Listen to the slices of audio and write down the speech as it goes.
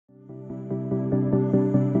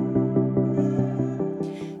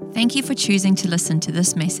Thank you for choosing to listen to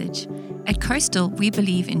this message. At Coastal, we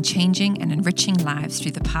believe in changing and enriching lives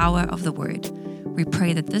through the power of the Word. We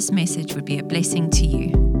pray that this message would be a blessing to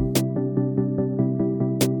you.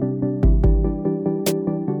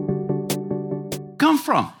 Come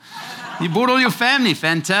from? You brought all your family.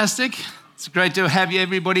 Fantastic. It's great to have you,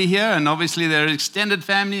 everybody here, and obviously they're an extended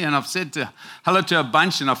family, and I've said hello to a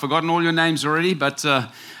bunch, and I've forgotten all your names already, but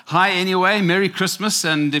hi anyway, Merry Christmas,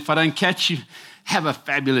 and if I don't catch you, have a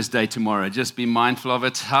fabulous day tomorrow. Just be mindful of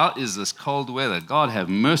it. How is this cold weather? God have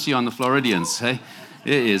mercy on the Floridians, hey?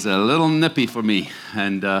 It is a little nippy for me,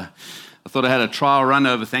 and I thought I had a trial run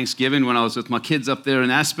over Thanksgiving when I was with my kids up there in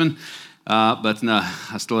Aspen, but no,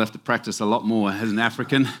 I still have to practice a lot more as an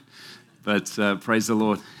African, but praise the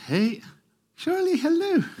Lord. Hey, Shirley,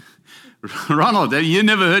 hello. Ronald, you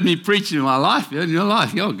never heard me preach in my life, in your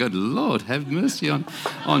life. Oh, good Lord, have mercy on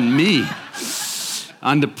me.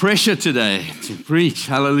 Under pressure today to preach,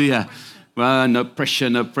 hallelujah. Well, no pressure,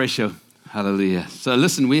 hallelujah. So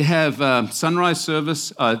listen, we have sunrise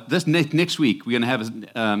service. This next week, we're going to have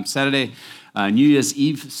a Saturday New Year's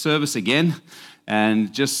Eve service again.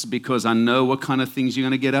 And just because I know what kind of things you're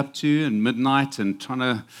going to get up to and midnight and trying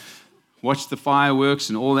to watch the fireworks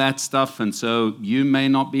and all that stuff. And so you may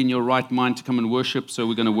not be in your right mind to come and worship. So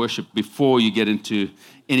we're going to worship before you get into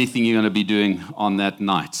anything you're going to be doing on that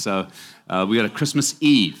night. So we got a Christmas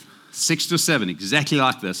Eve, 6 to 7, exactly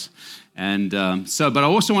like this. And but I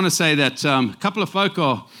also want to say that a couple of folk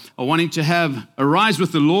are wanting to have a Rise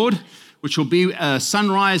with the Lord, which will be a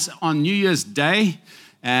sunrise on New Year's Day.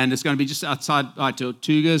 And it's going to be just outside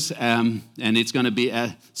Tortugas, and it's going to be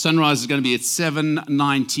sunrise is going to be at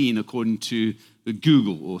 7:19 according to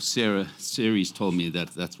Google, or Siri's told me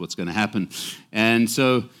that that's what's going to happen. And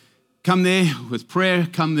so come there with prayer,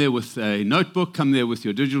 come there with a notebook, come there with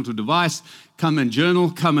your digital device, come and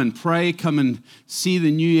journal, come and pray, come and see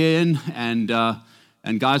the new year in, and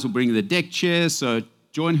guys will bring the deck chairs, so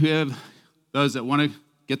join whoever, those that want to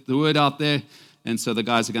get the word out there, and so the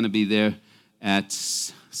guys are going to be there at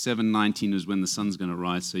 7:19 is when the sun's going to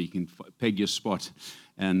rise, so you can peg your spot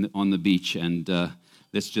and on the beach, and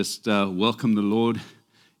let's just welcome the Lord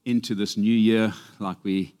into this new year like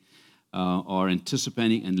we are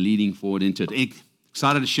anticipating and leading forward into it.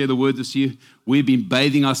 Excited to share the word with you. We've been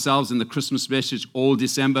bathing ourselves in the Christmas message all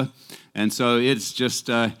December, and so it's just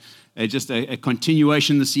a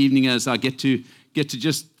continuation this evening as I get to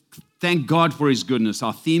just thank God for His goodness.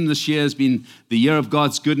 Our theme this year has been the year of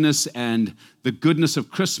God's goodness and the goodness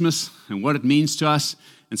of Christmas and what it means to us.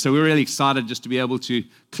 And so we're really excited just to be able to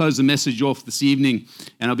close the message off this evening.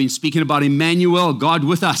 And I've been speaking about Emmanuel, God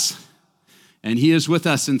with us. And He is with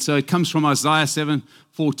us. And so it comes from Isaiah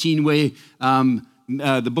 7:14, where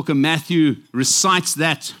the book of Matthew recites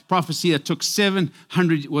that prophecy that took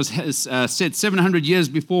 700 years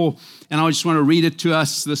before. And I just want to read it to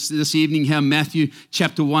us this evening here. Matthew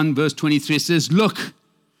chapter 1, verse 23. It says, look,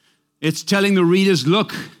 it's telling the readers,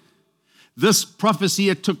 look, this prophecy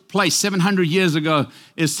that took place 700 years ago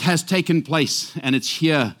has taken place, and it's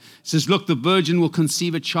here. It says, look, the virgin will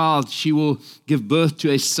conceive a child. She will give birth to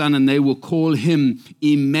a son, and they will call him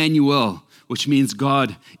Emmanuel, which means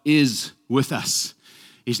God is with us.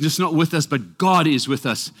 He's just not with us, but God is with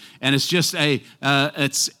us. And it's just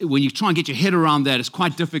it's when you try and get your head around that, it's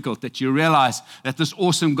quite difficult that you realize that this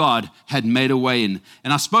awesome God had made a way in.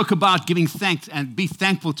 And I spoke about giving thanks and be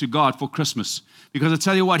thankful to God for Christmas. Because I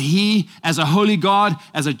tell you what, He, as a holy God,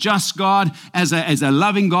 as a just God, as a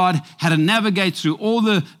loving God, had to navigate through all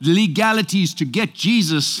the legalities to get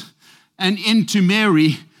Jesus and into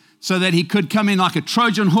Mary, so that He could come in like a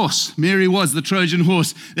Trojan horse. Mary was the Trojan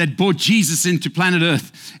horse that brought Jesus into planet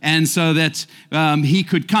Earth. And so that He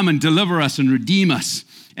could come and deliver us and redeem us.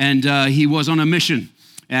 And He was on a mission.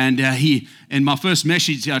 And in my first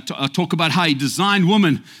message, I talk about how He designed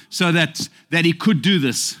woman so that He could do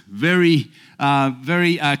this very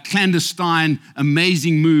clandestine,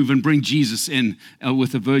 amazing move and bring Jesus in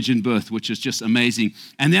with a virgin birth, which is just amazing.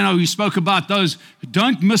 And then we spoke about those who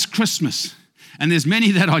don't miss Christmas. And there's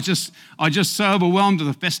many that are just so overwhelmed with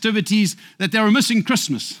the festivities that they're missing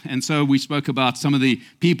Christmas. And so we spoke about some of the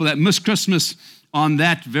people that miss Christmas on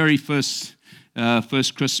that very first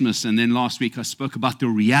Christmas. And then last week I spoke about the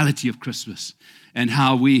reality of Christmas and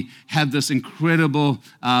how we have this incredible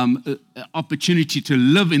opportunity to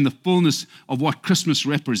live in the fullness of what Christmas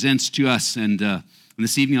represents to us. And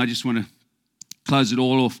this evening I just want to close it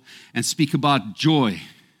all off and speak about joy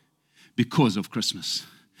because of Christmas.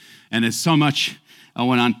 And there's so much I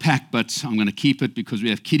want to unpack, but I'm going to keep it because we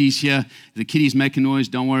have kiddies here. If the kiddies make a noise,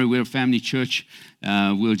 don't worry, we're a family church.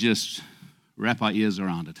 We'll just wrap our ears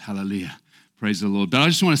around it. Hallelujah. Praise the Lord. But I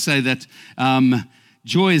just want to say that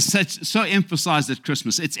Joy is so emphasized at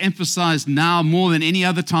Christmas. It's emphasized now more than any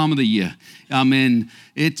other time of the year. I mean,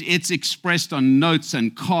 it's expressed on notes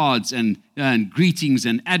and cards and greetings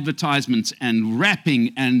and advertisements and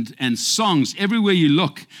rapping and songs. Everywhere you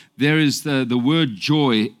look, there is the word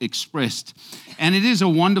joy expressed. And it is a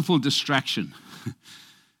wonderful distraction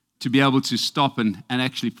to be able to stop and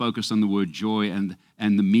actually focus on the word joy and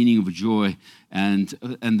the meaning of joy and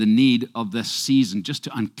the need of this season just to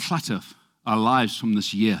unclutter our lives from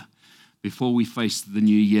this year before we face the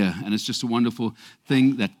new year. And it's just a wonderful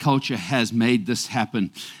thing that culture has made this happen.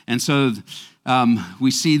 And so we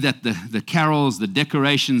see that the carols, the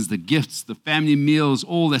decorations, the gifts, the family meals,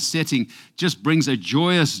 all the setting just brings a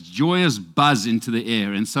joyous buzz into the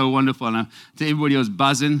air. And so wonderful. And to everybody who was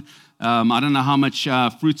buzzing, I don't know how much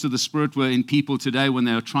fruits of the Spirit were in people today when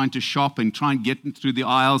they were trying to shop and try and get through the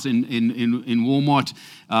aisles in Walmart.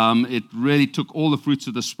 It really took all the fruits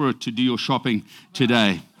of the Spirit to do your shopping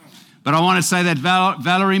today. But I want to say that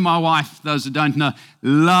Valerie, my wife, those who don't know,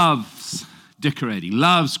 loves decorating,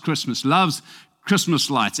 loves Christmas, loves Christmas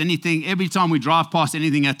lights. Anything, every time we drive past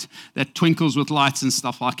anything that twinkles with lights and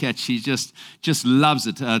stuff like that, she just loves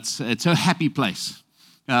it. It's her happy place.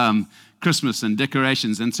 Christmas and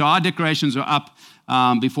decorations. And so our decorations are up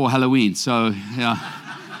before Halloween. So, yeah.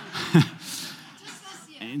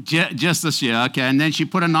 Just this year, okay. And then she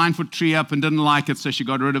put a 9-foot tree up and didn't like it, so she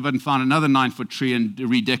got rid of it and found another 9-foot tree and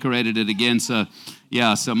redecorated it again. So,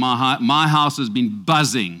 yeah, so my house has been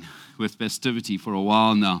buzzing with festivity for a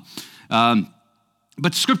while now.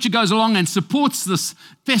 But Scripture goes along and supports this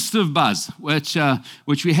festive buzz, which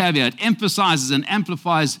we have here. It emphasizes and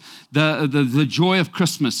amplifies the joy of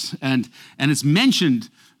Christmas, and it's mentioned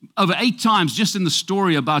over 8 times just in the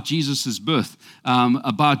story about Jesus' birth,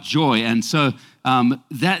 about joy. And so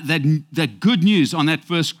that good news on that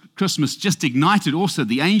first Christmas just ignited also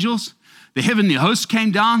the angels. The heavenly hosts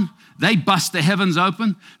came down. They bust the heavens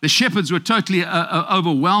open. The shepherds were totally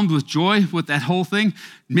overwhelmed with joy with that whole thing.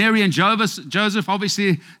 Mary and Joseph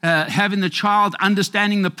obviously having the child,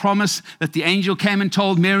 understanding the promise that the angel came and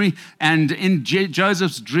told Mary, and in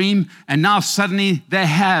Joseph's dream, and now suddenly they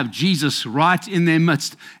have Jesus right in their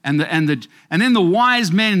midst. And then the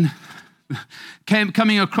wise men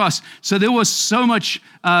coming across. So there was so much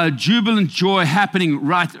jubilant joy happening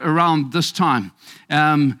right around this time.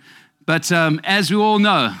 But as we all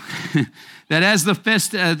know, that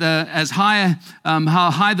as how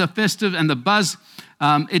high the festive and the buzz,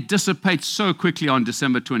 it dissipates so quickly on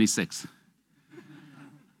December 26th.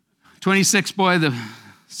 26th, boy,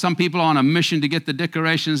 some people are on a mission to get the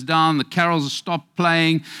decorations down. The carols stop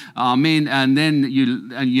playing. And then you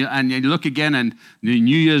look again, and the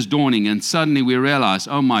New Year's dawning, and suddenly we realize,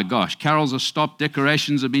 oh my gosh, carols are stopped,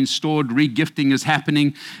 decorations have been stored, re-gifting is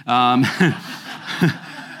happening.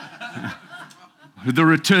 The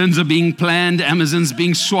returns are being planned. Amazon's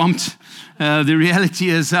being swamped. The reality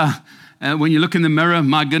is when you look in the mirror,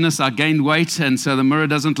 my goodness, I gained weight, and so the mirror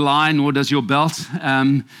doesn't lie, nor does your belt.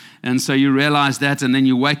 And so you realize that, and then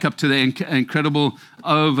you wake up to the incredible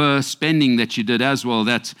overspending that you did as well.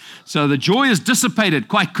 So the joy is dissipated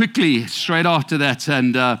quite quickly straight after that.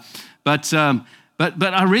 And but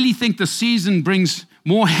I really think the season brings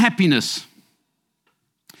more happiness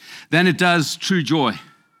than it does true joy.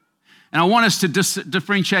 And I want us to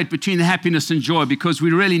differentiate between the happiness and joy, because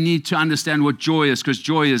we really need to understand what joy is, because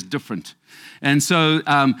joy is different. And so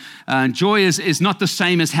joy is not the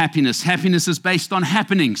same as happiness. Happiness is based on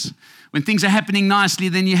happenings. When things are happening nicely,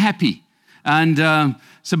 then you're happy. And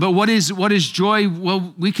but what is joy?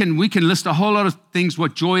 Well, we can list a whole lot of things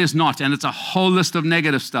what joy is not, and it's a whole list of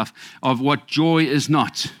negative stuff of what joy is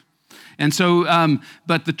not. And so,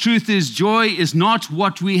 but the truth is, joy is not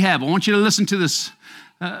what we have. I want you to listen to this.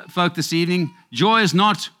 Folk, this evening, joy is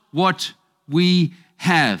not what we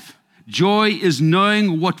have. Joy is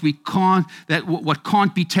knowing what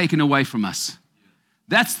can't be taken away from us.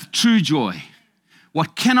 That's the true joy.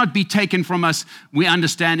 What cannot be taken from us, we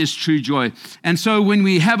understand is true joy. And so when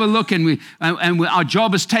we have a look and our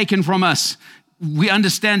job is taken from us, we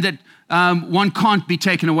understand that one can't be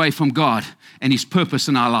taken away from God and His purpose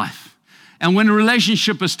in our life. And when a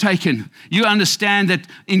relationship is taken, you understand that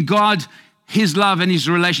in God, His love and His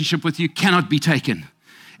relationship with you cannot be taken.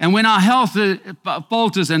 And when our health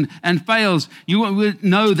falters and fails, you will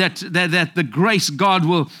know that the grace God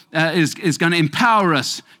is going to empower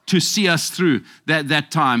us to see us through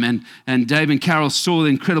that time. And Dave and Carol saw the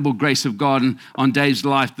incredible grace of God on Dave's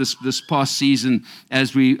life this past season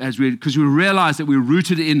because we realized that we're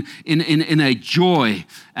rooted in a joy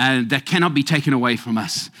and that cannot be taken away from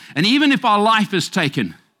us. And even if our life is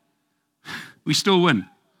taken, we still win.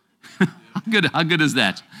 How good is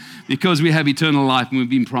that? Because we have eternal life and we've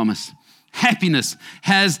been promised. Happiness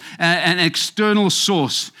has an external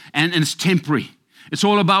source and it's temporary. It's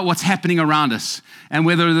all about what's happening around us and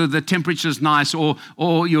whether the temperature is nice or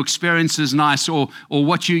your experience is nice or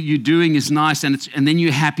what you're doing is nice and then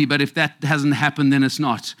you're happy. But if that hasn't happened, then it's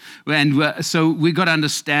not. And so we've got to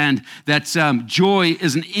understand that joy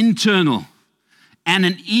is an internal and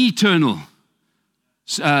an eternal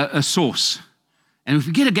source. And if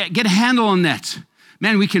we get a handle on that,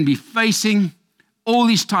 man, we can be facing all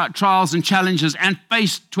these trials and challenges and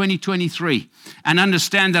face 2023 and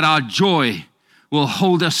understand that our joy will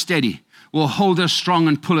hold us steady, will hold us strong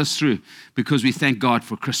and pull us through because we thank God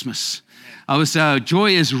for Christmas.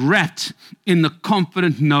 Joy is wrapped in the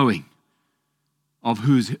confident knowing of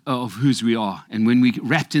whose we are. And when we're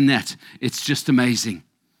wrapped in that, it's just amazing.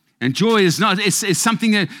 And joy is it's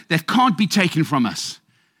something that can't be taken from us.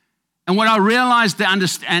 And what I realized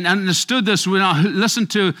and understood this when I listened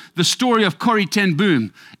to the story of Corrie ten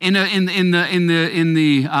Boom in the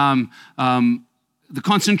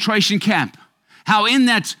concentration camp, how in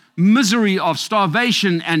that misery of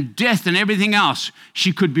starvation and death and everything else,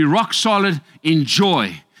 she could be rock solid in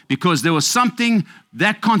joy because there was something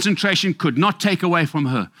that concentration could not take away from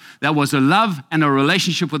her. That was a love and a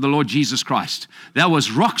relationship with the Lord Jesus Christ. That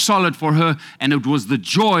was rock solid for her, and it was the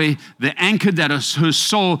joy, the anchor that is her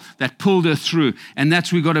soul that pulled her through. And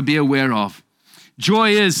that's what we've got to be aware of.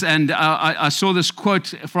 Joy is, and I saw this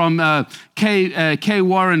quote from Kay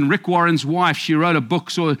Warren, Rick Warren's wife. She wrote a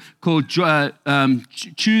book called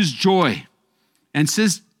Choose Joy. And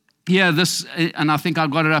says, this, and I think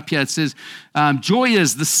I've got it up here. It says, joy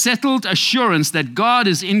is the settled assurance that God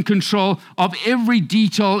is in control of every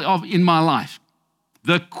detail in my life.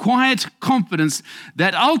 The quiet confidence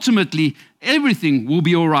that ultimately everything will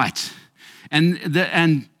be all right. And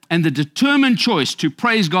the determined choice to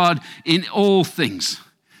praise God in all things.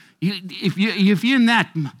 If you're in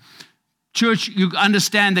that church, you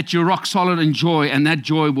understand that you're rock solid in joy, and that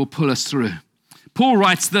joy will pull us through. Paul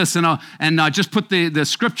writes this, and I just put the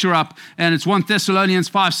scripture up, and it's 1 Thessalonians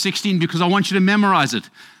 5:16 because I want you to memorize it.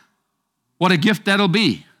 What a gift that'll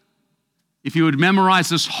be if you would memorize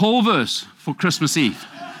this whole verse for Christmas Eve.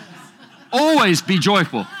 Always be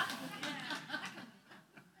joyful.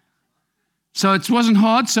 So it wasn't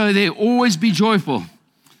hard, so they always be joyful.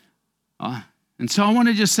 And so I want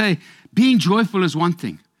to just say, being joyful is one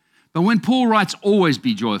thing. But when Paul writes, always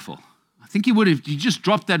be joyful, I think he would have, he just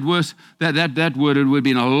dropped that verse, that word, it would have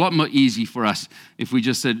been a lot more easy for us if we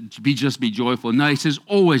just said, be joyful. No, he says,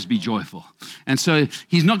 always be joyful. And so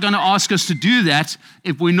he's not going to ask us to do that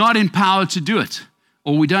if we're not empowered to do it,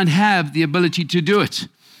 or we don't have the ability to do it.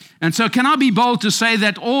 And so can I be bold to say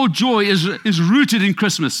that all joy is rooted in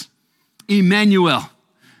Christmas? Emmanuel,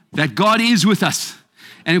 that God is with us.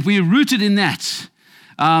 And if we're rooted in that,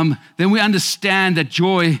 then we understand that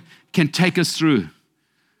joy can take us through.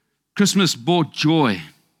 Christmas brought joy.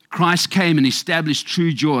 Christ came and established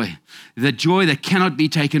true joy, the joy that cannot be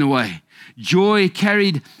taken away. Joy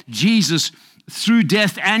carried Jesus through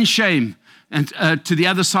death and shame and to the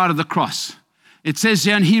other side of the cross. It says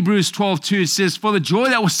here in Hebrews 12:2, it says, for the joy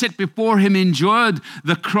that was set before him endured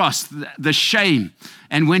the cross, the shame,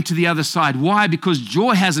 and went to the other side. Why? Because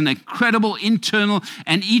joy has an incredible internal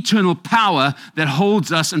and eternal power that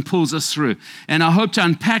holds us and pulls us through. And I hope to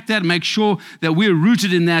unpack that and make sure that we're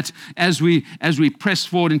rooted in that as we press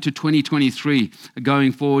forward into 2023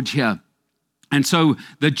 going forward here. And so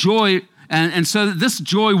the joy, and so this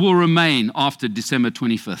joy will remain after December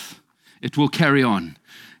 25th. It will carry on.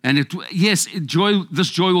 And this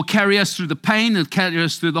joy will carry us through the pain, it'll carry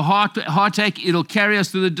us through the heartache, it'll carry us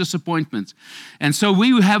through the disappointments. And so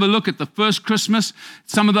we will have a look at the first Christmas.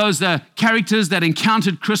 Some of those characters that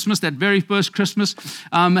encountered Christmas, that very first Christmas,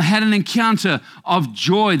 had an encounter of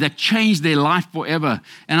joy that changed their life forever.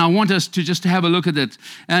 And I want us to just have a look at it.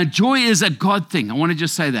 Joy is a God thing. I want to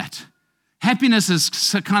just say that. Happiness is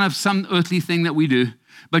kind of some earthly thing that we do,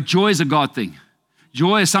 but joy is a God thing.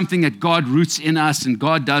 Joy is something that God roots in us and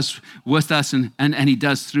God does with us and he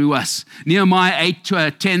does through us. Nehemiah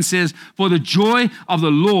 8:10 says, for the joy of the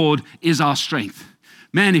Lord is our strength.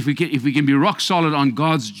 Man, if we can be rock solid on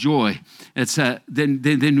God's joy,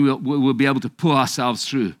 then we'll be able to pull ourselves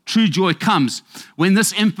through. True joy comes when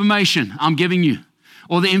this information I'm giving you,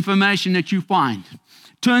 or the information that you find,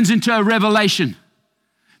 turns into a revelation.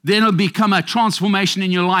 Then it'll become a transformation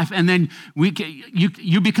in your life, and then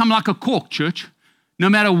you become like a cork, church. No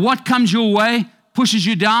matter what comes your way, pushes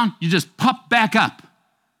you down, you just pop back up.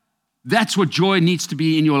 That's what joy needs to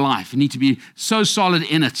be in your life. You need to be so solid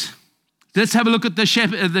in it. Let's have a look at the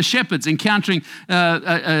shepherds encountering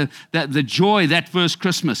the joy that first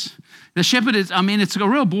Christmas. The shepherd it's a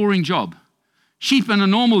real boring job. Sheep on a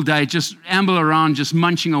normal day just amble around, just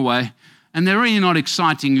munching away, and they're really not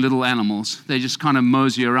exciting little animals. They just kind of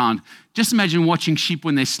mosey around. Just imagine watching sheep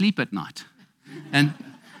when they sleep at night. And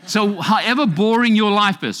so however boring your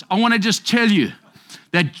life is, I want to just tell you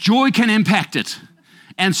that joy can impact it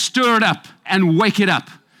and stir it up and wake it up.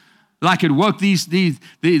 Like it woke these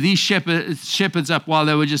shepherds up while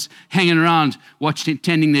they were just hanging around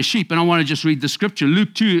tending their sheep. And I want to just read the scripture.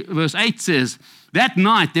 Luke 2 verse 8 says, that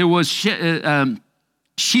night there was shepherds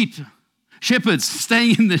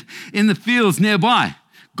staying in the fields nearby,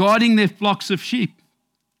 guarding their flocks of sheep.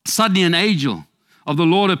 Suddenly an angel of the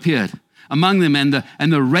Lord appeared among them, and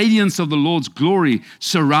the radiance of the Lord's glory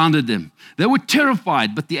surrounded them. They were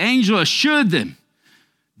terrified, but the angel assured them,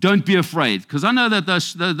 don't be afraid, because I know that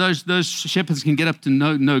those shepherds can get up to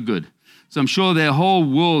no good. So I'm sure their whole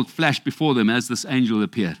world flashed before them as this angel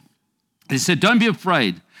appeared. They said, don't be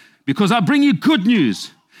afraid, because I bring you good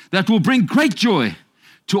news that will bring great joy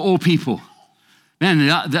to all people. Man,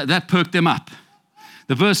 that perked them up.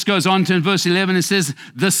 The verse goes on to in verse 11, it says,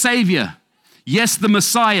 the Savior, yes, the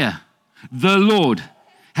Messiah, the Lord,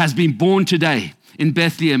 has been born today in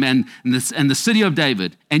Bethlehem and the city of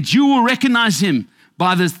David, and you will recognize him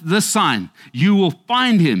by this sign. You will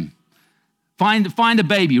find him, find a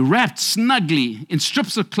baby wrapped snugly in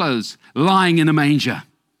strips of clothes, lying in a manger.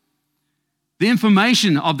 The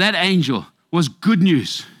information of that angel was good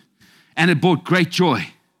news, and it brought great joy.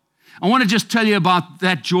 I want to just tell you about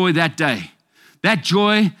that joy that day. That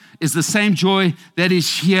joy is the same joy that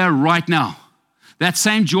is here right now. That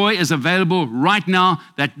same joy is available right now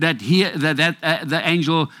that the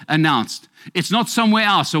angel announced. It's not somewhere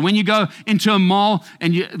else. So when you go into a mall,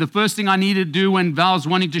 and the first thing I need to do when Val's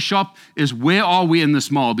wanting to shop is, where are we in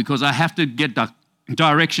this mall? Because I have to get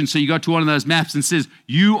direction. So you go to one of those maps and says,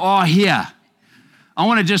 you are here. I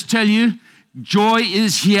want to just tell you, joy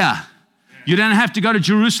is here. You don't have to go to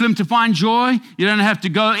Jerusalem to find joy. You don't have to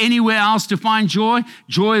go anywhere else to find joy.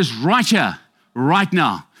 Joy is right here, right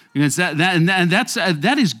now.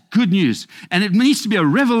 That is good news. And it needs to be a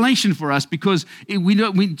revelation for us, because we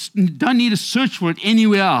don't need to search for it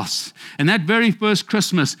anywhere else. And that very first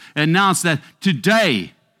Christmas announced that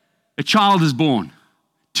today a child is born.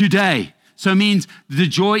 Today. So it means the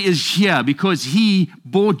joy is here because he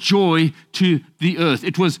brought joy to the earth.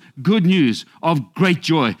 It was good news of great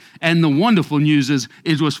joy. And the wonderful news is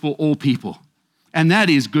it was for all people. And that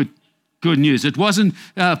is good news. It wasn't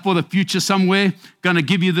for the future somewhere, going to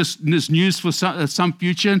give you this news for some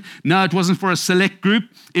future. No, it wasn't for a select group.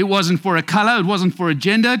 It wasn't for a color. It wasn't for a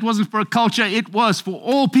gender. It wasn't for a culture. It was for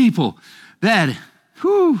all people. It's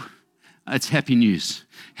happy news.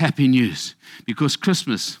 Happy news. Because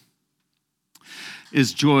Christmas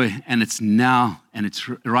is joy, and it's now, and it's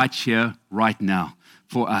right here, right now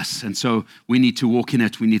for us. And so we need to walk in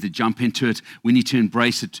it. We need to jump into it. We need to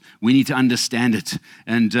embrace it. We need to understand it.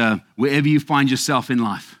 And wherever you find yourself in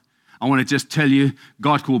life, I want to just tell you,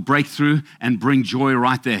 God will break through and bring joy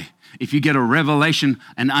right there. If you get a revelation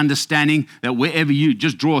and understanding that wherever you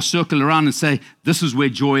just draw a circle around and say, this is where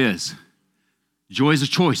joy is. Joy is a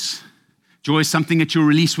choice. Joy is something that you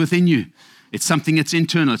release within you. It's something that's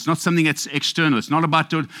internal. It's not something that's external. It's not about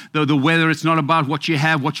the weather. It's not about what you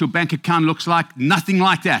have, what your bank account looks like. Nothing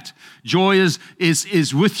like that. Joy is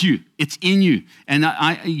with you. It's in you, and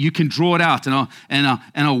you can draw it out. And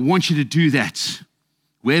I want you to do that.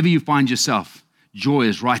 Wherever you find yourself, joy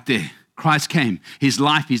is right there. Christ came. His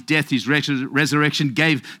life, his death, his resurrection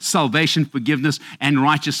gave salvation, forgiveness, and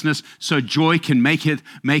righteousness. So joy can make it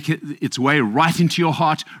its way right into your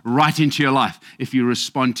heart, right into your life, if you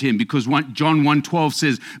respond to him. Because John 1:12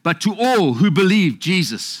 says, but to all who believe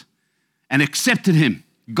Jesus and accepted him,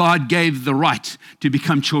 God gave the right to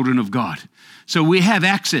become children of God. So we have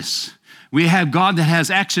access. We have God that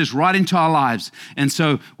has access right into our lives. And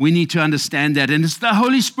so we need to understand that. And it's the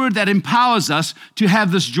Holy Spirit that empowers us to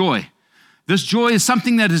have this joy. This joy is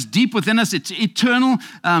something that is deep within us. It's eternal,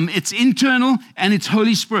 it's internal, and it's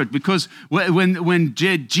Holy Spirit. Because when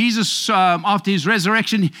Jesus, after his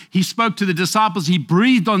resurrection, he spoke to the disciples, he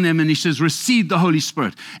breathed on them, and he says, receive the Holy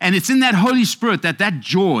Spirit. And it's in that Holy Spirit that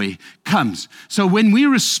joy comes. So when we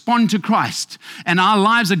respond to Christ and our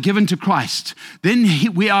lives are given to Christ,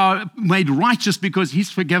 then we are made righteous because he's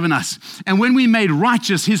forgiven us. And when we're made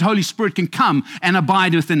righteous, his Holy Spirit can come and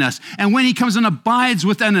abide within us. And when he comes and abides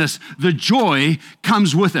within us, the joy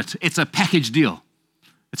comes with it. It's a package deal.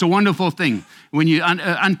 It's a wonderful thing when you're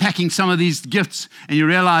unpacking some of these gifts and you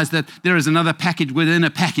realize that there is another package within a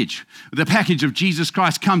package. The package of Jesus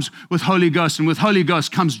Christ comes with Holy Ghost, and with Holy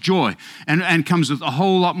Ghost comes joy and comes with a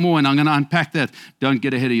whole lot more, and I'm going to unpack that. Don't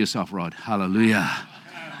get ahead of yourself, Rod. Hallelujah.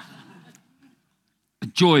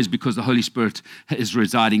 Joy is because the Holy Spirit is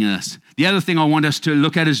residing in us. The other thing I want us to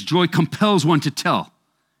look at is joy compels one to tell.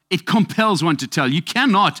 It compels one to tell. You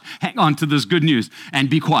cannot hang on to this good news and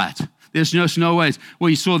be quiet. There's no ways. Well,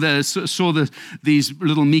 you saw these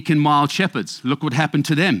little meek and mild shepherds. Look what happened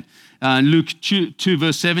to them. Luke 2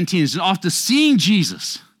 verse 17 is, after seeing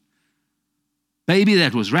Jesus, baby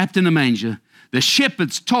that was wrapped in a manger, the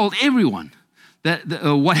shepherds told everyone that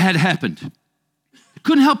what had happened. They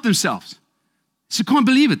couldn't help themselves. So can't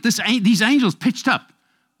believe it. These angels pitched up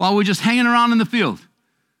while we're just hanging around in the field.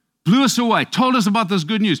 Blew us away, told us about this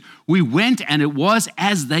good news. We went and it was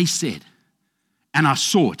as they said. And I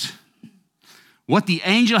saw it. What the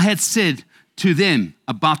angel had said to them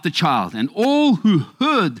about the child. And all who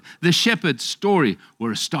heard the shepherd's story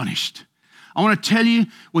were astonished. I want to tell you,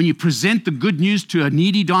 when you present the good news to a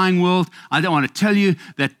needy, dying world, I want to tell you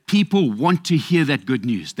that people want to hear that good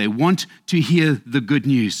news. They want to hear the good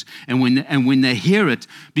news. And when they hear it,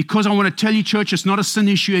 because I want to tell you, church, it's not a sin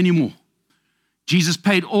issue anymore. Jesus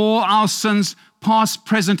paid all our sins, past,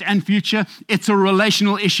 present, and future. It's a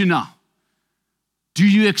relational issue now. Do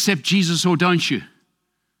you accept Jesus or don't you?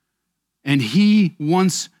 And he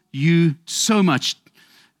wants you so much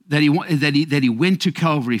that he went to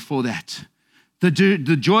Calvary for that. The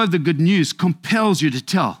joy of the good news compels you to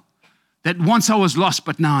tell that once I was lost,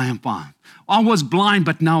 but now I am found. I was blind,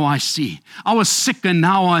 but now I see. I was sick, and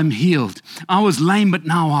now I'm healed. I was lame, but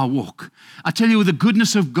now I walk. I tell you, the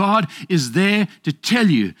goodness of God is there to tell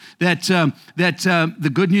you that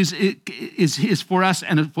the good news is for us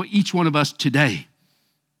and for each one of us today.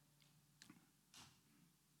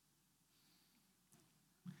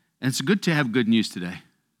 And it's good to have good news today.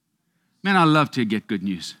 Man, I love to get good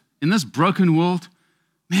news. In this broken world,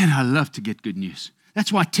 man, I love to get good news.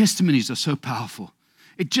 That's why testimonies are so powerful.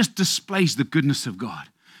 It just displays the goodness of God.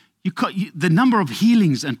 The number of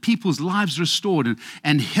healings and people's lives restored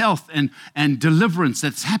and health and deliverance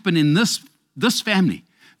that's happened in this family,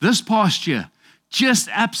 this past year, just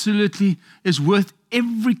absolutely is worth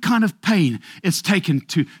every kind of pain it's taken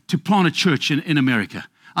to plant a church in America.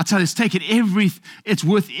 I tell you, it's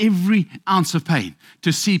worth every ounce of pain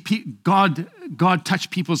to see God touch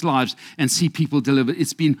people's lives and see people deliver.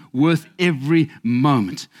 It's been worth every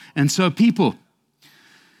moment. And so people,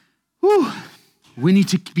 we need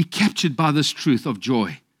to be captured by this truth of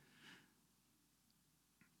joy.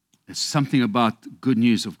 There's something about good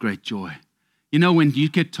news of great joy. You know, when you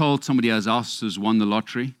get told somebody else has won the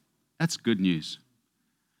lottery, that's good news.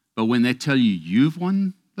 But when they tell you you've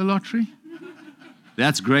won the lottery,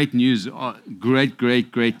 that's great news. Great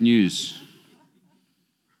news.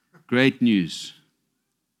 Great news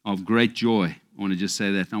of great joy. I want to just say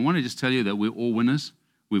that. And I want to just tell you that we're all winners.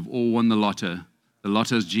 We've all won the lotto. The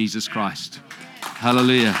lotto is Jesus Christ.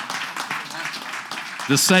 Hallelujah.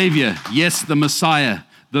 The Savior, yes, the Messiah,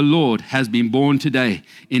 the Lord, has been born today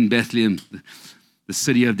in Bethlehem, the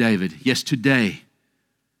city of David. Yes, today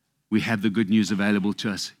we have the good news available to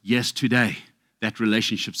us. Yes, today that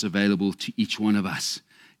relationship's available to each one of us.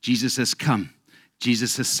 Jesus has come.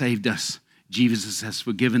 Jesus has saved us. Jesus has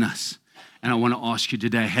forgiven us. And I want to ask you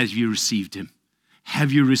today, have you received him?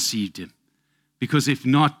 Have you received him? Because if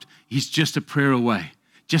not, he's just a prayer away.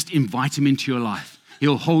 Just invite him into your life.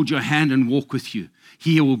 He'll hold your hand and walk with you.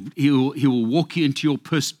 He will walk you into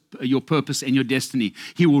your purpose and your destiny.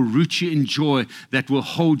 He will root you in joy that will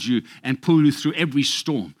hold you and pull you through every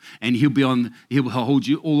storm. And he'll hold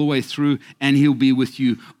you all the way through, and he'll be with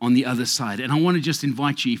you on the other side. And I want to just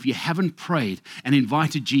invite you, if you haven't prayed and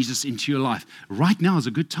invited Jesus into your life, right now is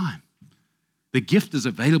a good time. The gift is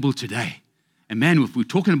available today. And man, if we're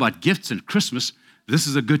talking about gifts and Christmas, this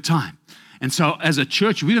is a good time. And so as a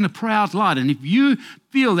church, we're going to pray out loud. And if you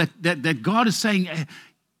feel that God is saying,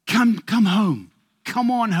 come home, come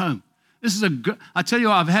on home. This is I tell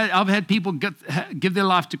you, I've had people give their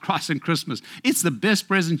life to Christ in Christmas. It's the best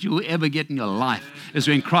present you'll ever get in your life, is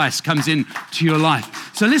when Christ comes into your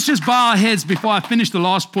life. So let's just bow our heads before I finish the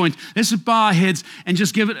last point. Let's just bow our heads and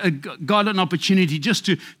just give God an opportunity just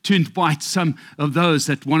to invite some of those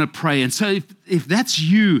that want to pray. And so if that's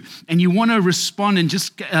you and you want to respond and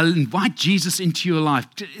just invite Jesus into your life,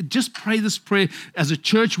 just pray this prayer. As a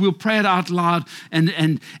church, we'll pray it out loud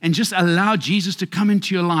and just allow Jesus to come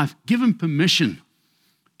into your life. Give him permission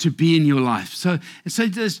to be in your life. So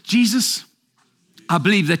Jesus, I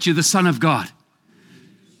believe that you're the Son of God,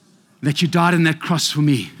 that you died on that cross for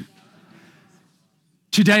me.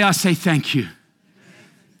 Today I say thank you.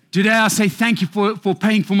 Today I say thank you for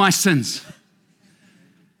paying for my sins.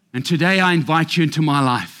 And today I invite you into my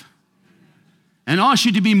life and ask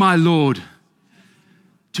you to be my Lord,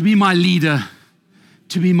 to be my leader,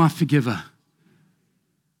 to be my forgiver.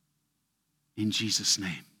 In Jesus'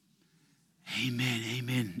 name. Amen,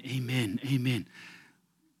 amen, amen, amen.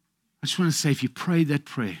 I just want to say, if you prayed that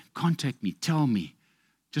prayer, contact me, tell me.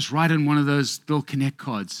 Just write on one of those little Connect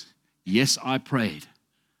cards, yes, I prayed.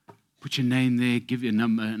 Put your name there, give your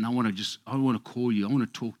number, and I want to call you. I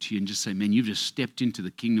want to talk to you and just say, man, you've just stepped into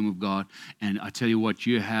the kingdom of God, and I tell you what,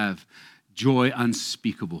 you have joy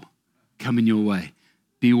unspeakable coming your way.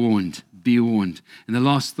 Be warned, be warned. And the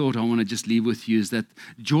last thought I want to just leave with you is that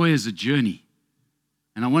joy is a journey.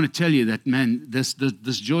 And I want to tell you that, man, this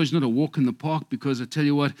joy is not a walk in the park, because I tell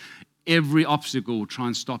you what, every obstacle will try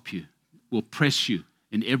and stop you, will press you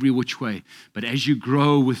in every which way. But as you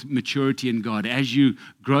grow with maturity in God, as you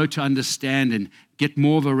grow to understand and get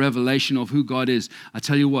more of a revelation of who God is, I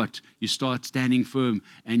tell you what, you start standing firm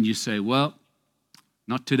and you say, well,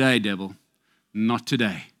 not today, devil, not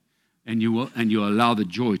today. And you allow the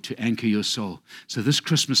joy to anchor your soul. So this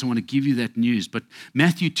Christmas, I want to give you that news. But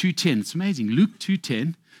Matthew 2:10, it's amazing. Luke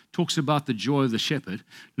 2:10 talks about the joy of the shepherd.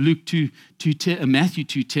 Matthew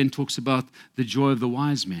 2:10 talks about the joy of the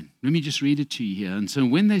wise men. Let me just read it to you here. And so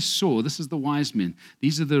when they saw, this is the wise men.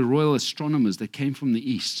 These are the royal astronomers that came from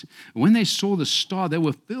the east. When they saw the star, they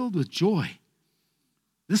were filled with joy.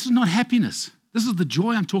 This is not happiness. This is the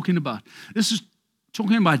joy I'm talking about. This is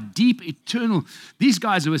talking about deep, eternal. These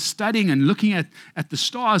guys were studying and looking at the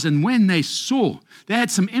stars, and when they saw, they had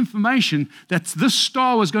some information that this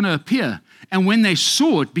star was going to appear. And when they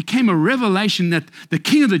saw it, became a revelation that the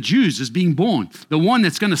King of the Jews is being born, the one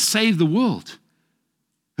that's going to save the world.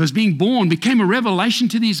 Was being born, became a revelation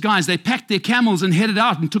to these guys. They packed their camels and headed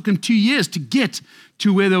out, and took them 2 years to get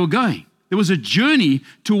to where they were going. There was a journey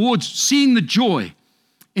towards seeing the joy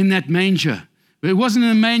in that manger. But it wasn't in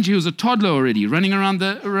a manger, he was a toddler already, running around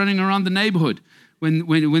the neighborhood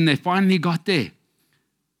when they finally got there.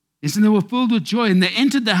 And so they were filled with joy, and they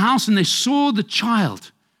entered the house and they saw the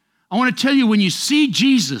child. I want to tell you, when you see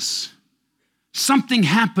Jesus, something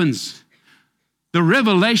happens. The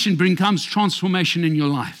revelation becomes transformation in your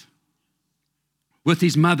life. With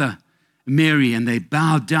his mother, Mary, and they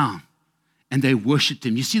bowed down and they worshiped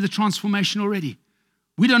him. You see the transformation already?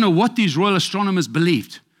 We don't know what these royal astronomers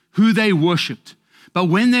believed, who they worshipped. But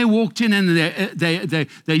when they walked in and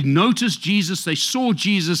they noticed Jesus, they saw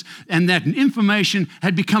Jesus, and that information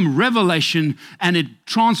had become revelation, and it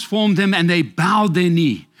transformed them, and they bowed their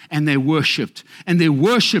knee and they worshipped. And they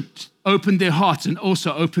worshipped, opened their hearts, and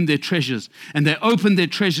also opened their treasures. And they opened their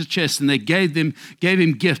treasure chests, and they gave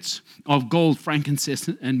him gifts of gold, frankincense,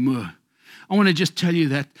 and myrrh. I want to just tell you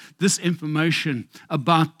that this information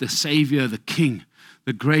about the Savior, the King,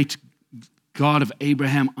 the great God of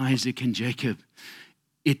Abraham, Isaac, and Jacob,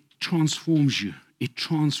 it transforms you. It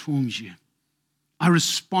transforms you. I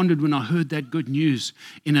responded when I heard that good news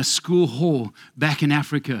in a school hall back in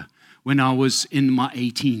Africa when I was in my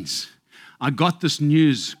 18s. I got this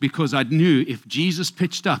news because I knew if Jesus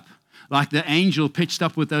pitched up, like the angel pitched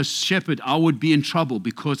up with the shepherd, I would be in trouble,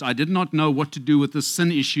 because I did not know what to do with the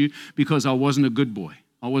sin issue, because I wasn't a good boy.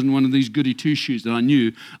 I wasn't one of these goody two-shoes that I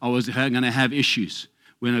knew I was going to have issues.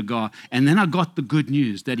 And then I got the good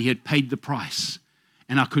news that he had paid the price,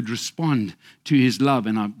 and I could respond to his love,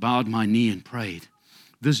 and I bowed my knee and prayed.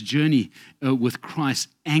 This journey with Christ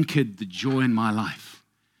anchored the joy in my life,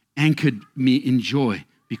 anchored me in joy,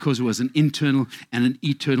 because it was an internal and an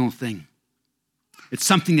eternal thing. It's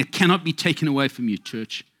something that cannot be taken away from you,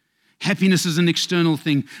 church. Happiness is an external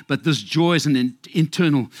thing, but this joy is an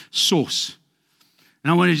internal source.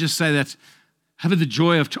 And I want to just say that having the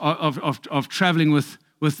joy of traveling with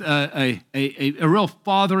a real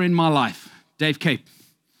father in my life, Dave Cape.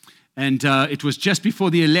 And it was just before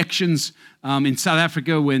the elections in South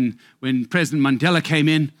Africa when President Mandela came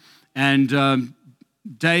in, and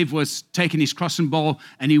Dave was taking his cross and bowl,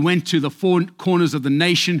 and he went to the four corners of the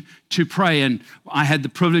nation to pray. And I had the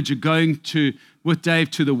privilege of going with Dave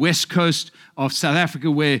to the west coast of South Africa,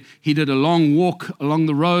 where he did a long walk along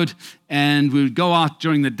the road, and we would go out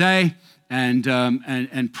during the day and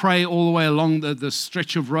pray all the way along the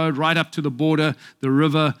stretch of road right up to the border, the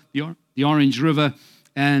river, the Orange River.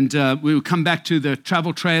 And we would come back to the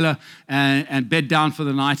travel trailer and bed down for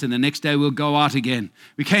the night, and the next day we'll go out again.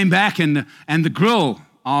 We came back, and the grill,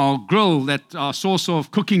 our source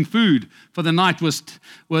of cooking food for the night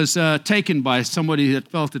was taken by somebody that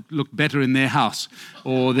felt it looked better in their house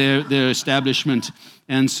or their establishment.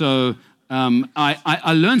 And so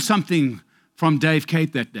I learned something from Dave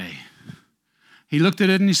Cape that day. He looked at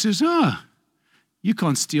it and he says, you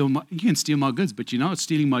can steal my goods, but you're not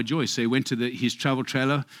stealing my joy. So he went to his travel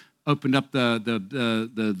trailer, opened up the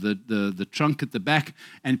trunk at the back,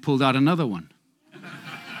 and pulled out another one.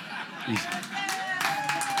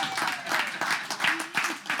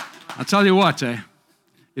 I'll tell you what,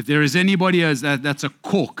 if there is anybody else that's a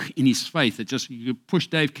cork in his faith, that just you push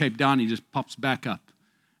Dave Cape down, he just pops back up.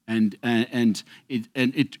 And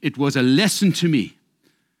it was a lesson to me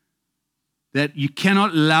that you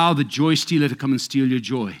cannot allow the joy stealer to come and steal your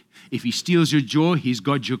joy. If he steals your joy, he's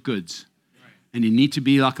got your goods. And you need to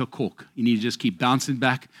be like a cork. You need to just keep bouncing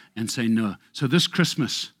back and say no. So this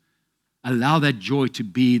Christmas, allow that joy to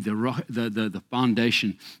be the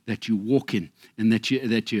foundation that you walk in, and that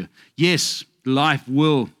you. Yes, life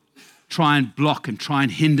will try and block and try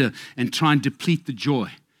and hinder and try and deplete the joy.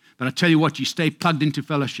 But I tell you what, you stay plugged into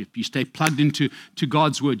fellowship, you stay plugged into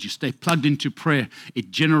God's word, you stay plugged into prayer,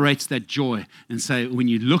 it generates that joy. And say, when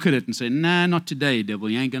you look at it and say, nah, not today, devil,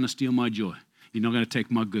 you ain't going to steal my joy. You're not going to take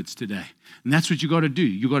my goods today. And that's what you got to do.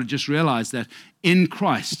 You got to just realize that in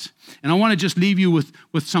Christ. And I want to just leave you with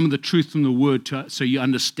some of the truth from the word so you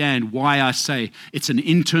understand why I say it's an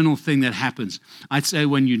internal thing that happens. I'd say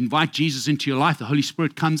when you invite Jesus into your life, the Holy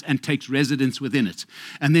Spirit comes and takes residence within it.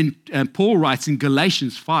 And then Paul writes in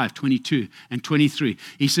Galatians 5:22 and 23,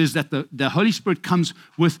 he says that the Holy Spirit comes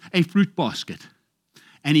with a fruit basket.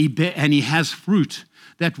 And he has fruit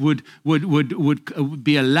that would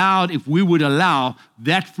be allowed if we would allow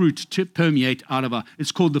that fruit to permeate out of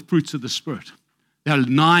it's called the fruits of the Spirit. There are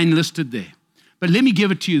 9 listed there. But let me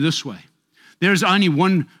give it to you this way. There is only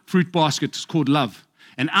one fruit basket. It's called love.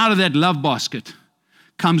 And out of that love basket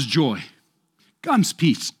comes joy, comes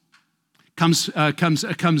peace, comes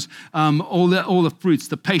all the fruits,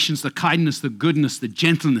 the patience, the kindness, the goodness, the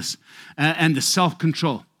gentleness, and the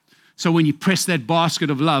self-control. So when you press that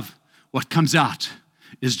basket of love, what comes out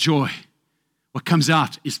is joy. What comes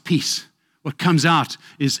out is peace. What comes out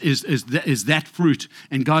is that fruit.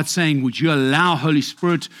 And God's saying, would you allow Holy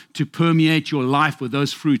Spirit to permeate your life with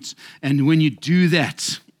those fruits? And when you do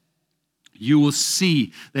that, you will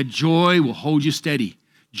see that joy will hold you steady.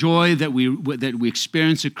 Joy that we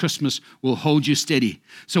experience at Christmas will hold you steady.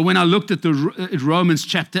 So when I looked at Romans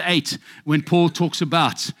chapter 8, when Paul talks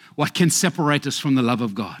about what can separate us from the love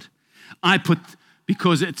of God, I put,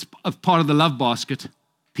 because it's a part of the love basket,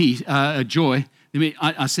 peace, joy.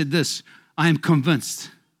 I said this, I am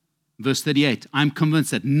convinced, verse 38, I'm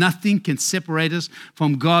convinced that nothing can separate us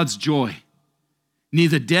from God's joy.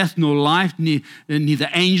 Neither death nor life, neither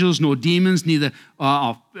angels nor demons, neither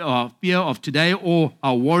our fear of today or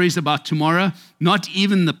our worries about tomorrow, not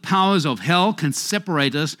even the powers of hell can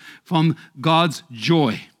separate us from God's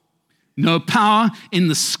joy. No power in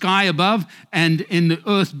the sky above and in the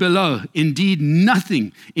earth below. Indeed,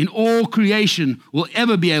 nothing in all creation will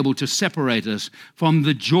ever be able to separate us from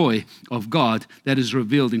the joy of God that is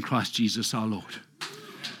revealed in Christ Jesus our Lord.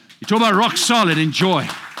 You talk about rock solid in joy.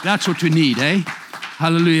 That's what we need, eh?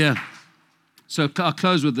 Hallelujah. So I'll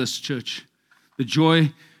close with this, church. The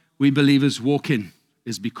joy we believers walk in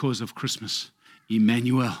is because of Christmas.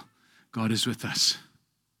 Emmanuel, God is with us.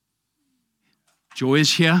 Joy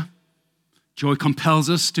is here. Joy compels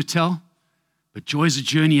us to tell, but joy is a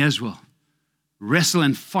journey as well. Wrestle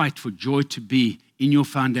and fight for joy to be in your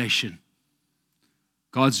foundation.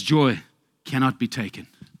 God's joy cannot be taken.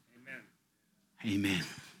 Amen. Amen.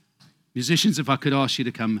 Musicians, if I could ask you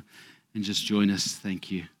to come and just join us,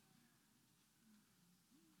 thank you.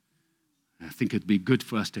 I think it'd be good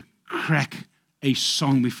for us to crack a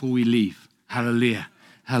song before we leave. Hallelujah.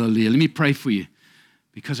 Hallelujah. Let me pray for you,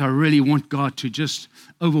 because I really want God to just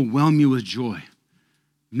overwhelm you with joy.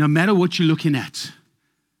 No matter what you're looking at,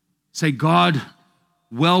 say, God,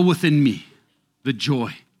 well within me, the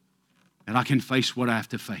joy that I can face what I have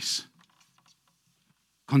to face.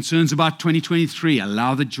 Concerns about 2023,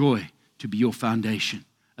 allow the joy to be your foundation.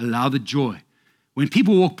 Allow the joy. When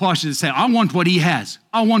people walk past you, they say, I want what he has.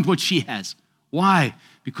 I want what she has. Why?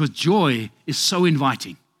 Because joy is so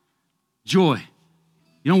inviting. Joy.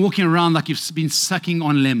 You're not walking around like you've been sucking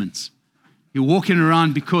on lemons. You're walking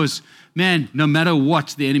around because, man, no matter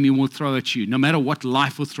what the enemy will throw at you, no matter what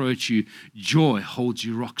life will throw at you, joy holds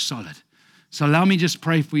you rock solid. So allow me just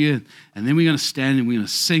pray for you, and then we're going to stand and we're going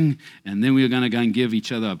to sing, and then we're going to go and give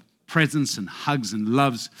each other presents and hugs and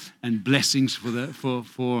loves and blessings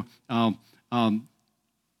for our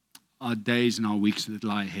days and our weeks that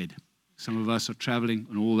lie ahead. Some of us are traveling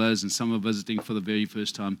and all those, and some are visiting for the very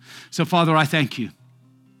first time. So, Father, I thank you.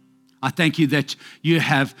 I thank you that you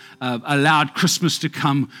have allowed Christmas to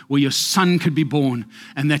come where your son could be born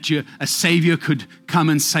and that a Savior could come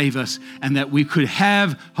and save us and that we could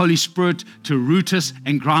have Holy Spirit to root us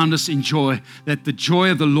and ground us in joy, that the joy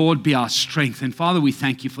of the Lord be our strength. And Father, we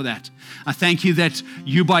thank you for that. I thank you that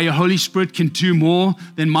you by your Holy Spirit can do more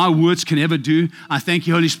than my words can ever do. I thank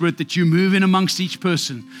you, Holy Spirit, that you move in amongst each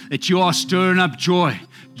person, that you are stirring up joy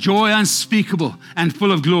unspeakable and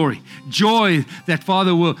full of glory. Joy that,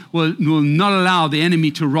 Father, will not allow the enemy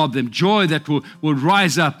to rob them. Joy that will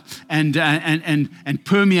rise up and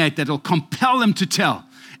permeate, that will compel them to tell.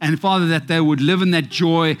 And Father, that they would live in that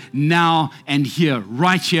joy now and here,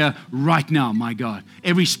 right now, my God.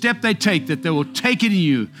 Every step they take, that they will take it in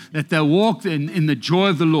you, that they'll walk in the joy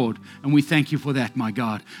of the Lord. And we thank you for that, my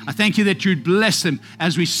God. I thank you that you'd bless them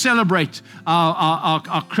as we celebrate our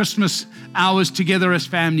Christmas hours together as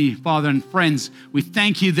family, Father, and friends. We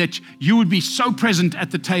thank you that you would be so present at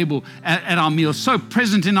the table, at our meals, so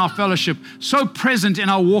present in our fellowship, so present in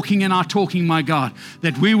our walking and our talking, my God,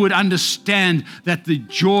 that we would understand that the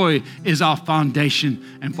joy is our foundation.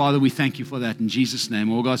 And Father, we thank you for that in Jesus' name.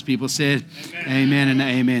 All God's people said, amen and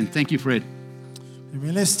amen. Thank you, Fred.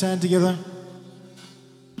 Amen. Let's stand together.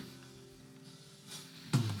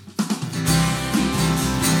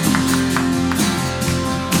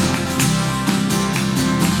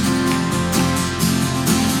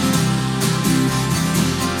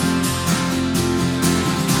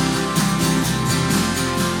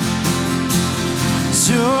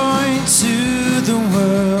 Joy to the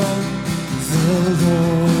world, the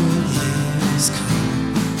Lord is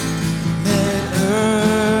come. Let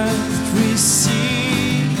earth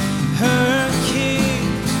receive her King.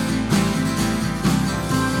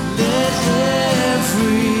 Let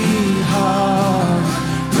every heart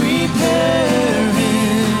prepare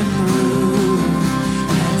him room.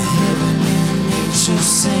 And heaven and nature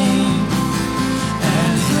sing.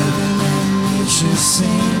 And heaven and nature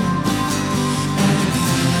sing.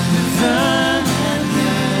 Heaven and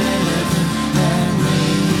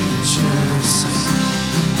nature sing.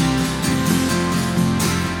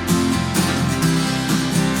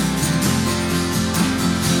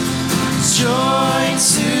 Joy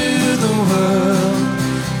to the world,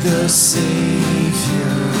 the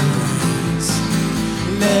Savior is.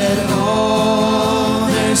 Let all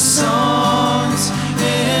their songs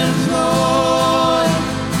employ,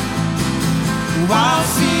 while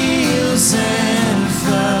fields and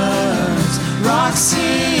floods, rocks,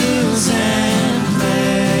 hills, and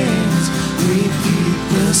plains repeat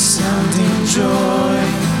the sounding joy.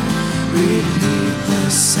 Repeat the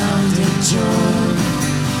sounding joy.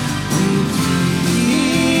 Repeat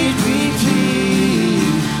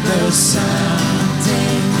the sounding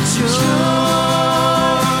joy.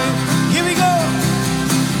 Here we go.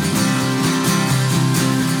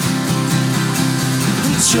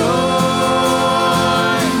 Joy.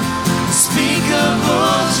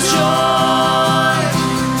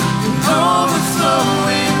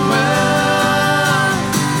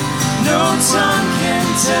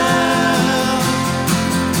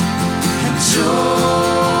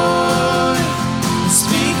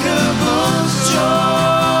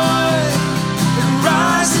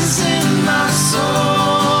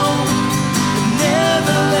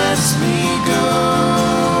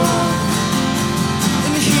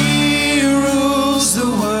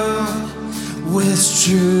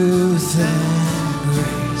 Truth and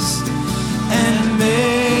grace, and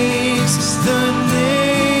makes the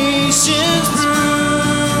nations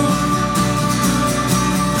prove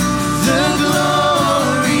the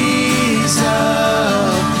glories of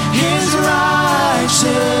his righteousness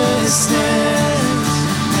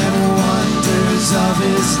and wonders of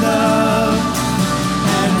his love,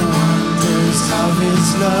 and wonders of his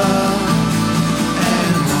love,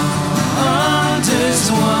 and wonders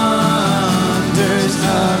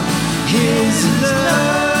of his love.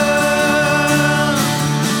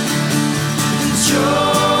 Joy,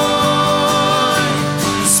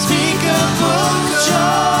 unspeakable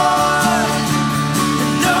joy,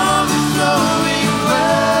 an overflowing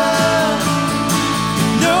well,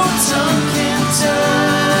 no tongue can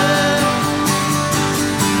tell.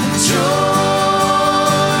 Joy,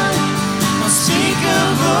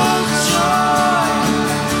 unspeakable joy,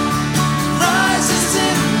 rises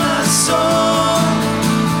in my soul,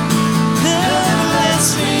 never lets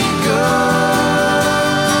me go.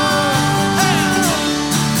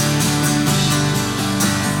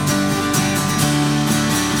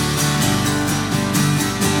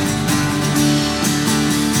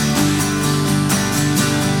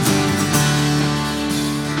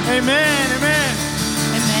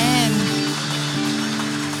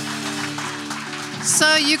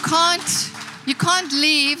 So you can't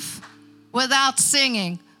leave without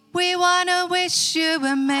singing. We want to wish you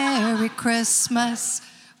a Merry Christmas.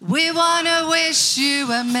 We want to wish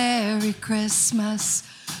you a Merry Christmas.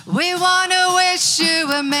 We want to wish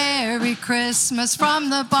you a Merry Christmas from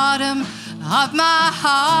the bottom of my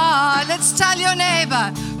heart. Let's tell your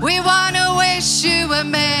neighbor, we want to wish you a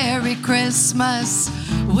Merry Christmas.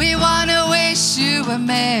 We want to wish you a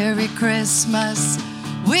Merry Christmas.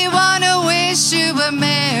 We want to wish you a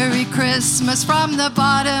Merry Christmas from the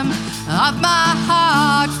bottom of my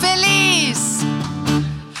heart. Feliz,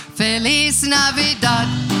 Feliz Navidad.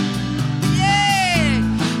 Yay!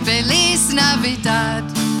 Feliz Navidad.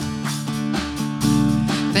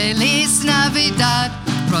 Feliz Navidad.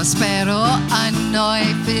 Prospero anno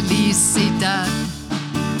e felicidad.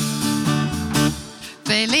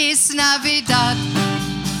 Feliz Navidad.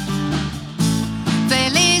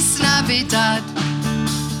 Feliz Navidad.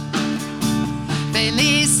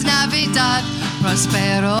 Feliz Navidad,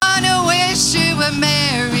 prospero. I wanna wish you a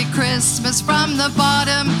Merry Christmas from the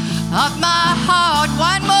bottom of my heart.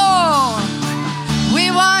 One more.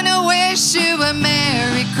 We wanna wish you a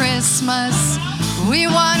Merry Christmas. We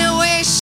wanna wish